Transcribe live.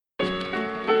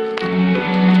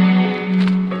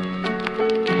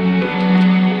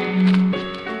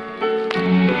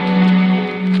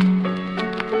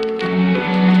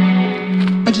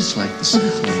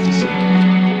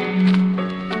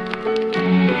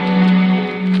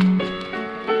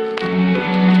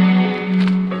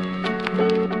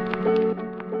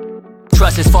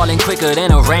bus is falling quicker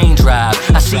than a raindrop.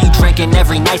 I see you drinking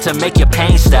every night to make your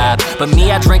pain stop, but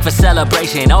me, I drink for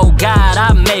celebration. Oh God,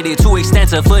 I made it too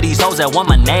extensive for these hoes that want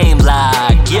my name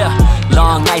locked. Yeah,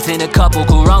 long nights and a couple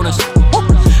Coronas.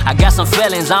 I got some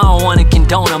feelings, I don't wanna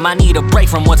condone them. I need a break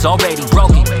from what's already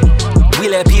broken. We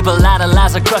let people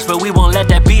idolize a crush, but we won't let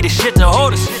that be the shit to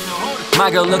hold us. My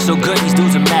girl looks so good, these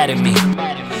dudes are mad at me,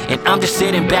 and I'm just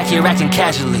sitting back here acting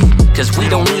casually, cause we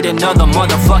don't need another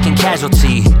motherfucking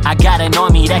casualty. I got an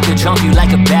army that could jump you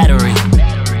like a battery.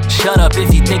 Shut up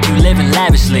if you think you living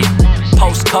lavishly.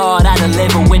 Postcard, I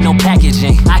deliver with no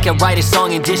packaging. I can write a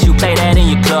song and dish you, play that in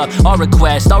your club. All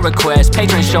request,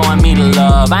 patrons showing me the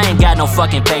love. I ain't got no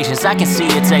fucking patience, I can see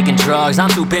you taking drugs. I'm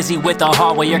too busy with the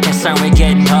heart while you're concerned with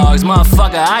getting hugs.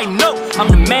 Motherfucker, I know, I'm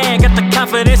the man, got the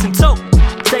confidence in tow.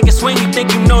 Take a swing, you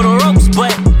think you know the ropes,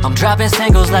 but I'm dropping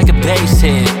singles like a bass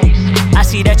hit. I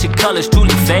see that your colors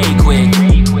truly fade quick.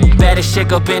 Baddest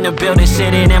chick up in the building,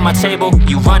 sitting at my table.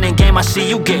 You running game, I see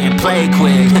you getting played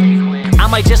quick. I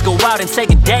might just go out and take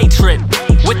a day trip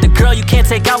with the girl you can't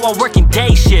take out while working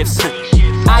day shifts.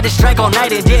 I just drank all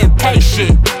night and didn't pay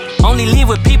shit. Only leave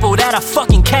with people that I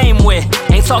fucking came with.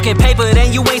 Ain't talking paper,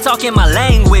 then you ain't talking my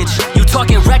language. You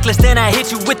talking reckless, then I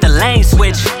hit you with the lane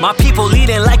switch. My people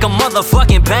eating like a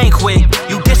motherfucking banquet.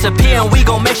 You disappear and we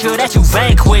gon' make sure that you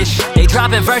vanquish. They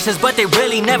dropping verses, but they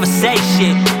really never say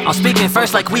shit. I'm speaking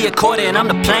first like we accorded and I'm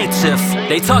the plaintiff.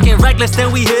 They talking reckless,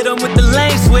 then we hit them with the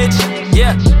lane switch.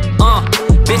 Yeah,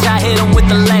 bitch, I hit them with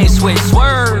the lane switch.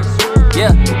 Swerve,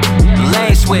 yeah,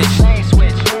 lane switch.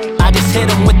 I just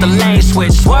hit him with the lane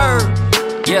switch. Swerve,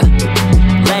 yeah,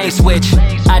 lane switch.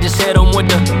 I just hit him with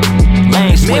the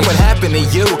lane switch. Man, what happened to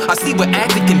you? I see what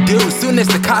acting can do. Soon as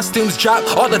the costumes drop,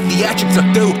 all the theatrics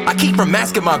are through. I keep from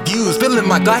masking my views, filling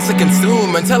my glass to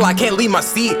consume until I can't leave my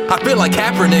seat. I feel like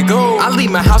Kaepernick. Oh, I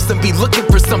leave my house and be looking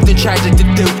for something tragic to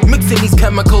do. Mixing these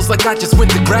chemicals like I just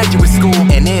went to graduate school.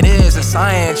 And it is a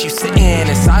science. You sitting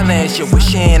in silence, you're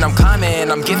wishing I'm climbing,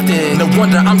 I'm gifted. No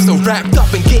wonder I'm so wrapped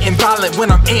up and getting violent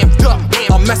when I'm amped up.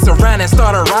 I'll mess around and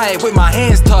start a riot with my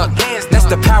hands tucked. That's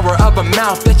the power of a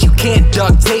mouth that you can't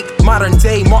duct tape. Modern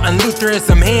day Martin Luther in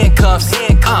some handcuffs.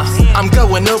 I'm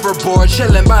going overboard,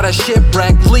 chilling by the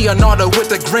shipwreck. Leonardo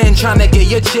with a grin, trying to get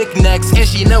your chick next. And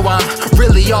she know I'm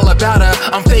really all about her.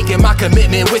 I'm faking my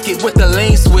commitment, wicked with the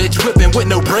lane switch. Whipping with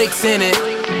no brakes in it.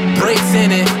 Brakes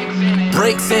in it.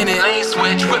 Brakes in it. Lane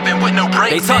switch, whipping with no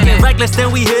brakes in it. They talking reckless,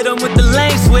 then we hit them with the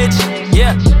lane switch.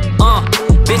 Yeah,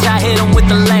 bitch, I hit them with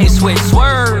the lane switch.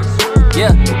 Swerve,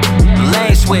 yeah,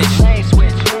 lane switch.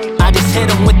 I just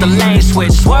hit him with the lane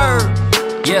switch. Swerve,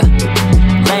 yeah,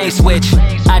 lane switch.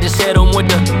 I just hit him with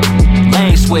the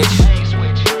lane switch.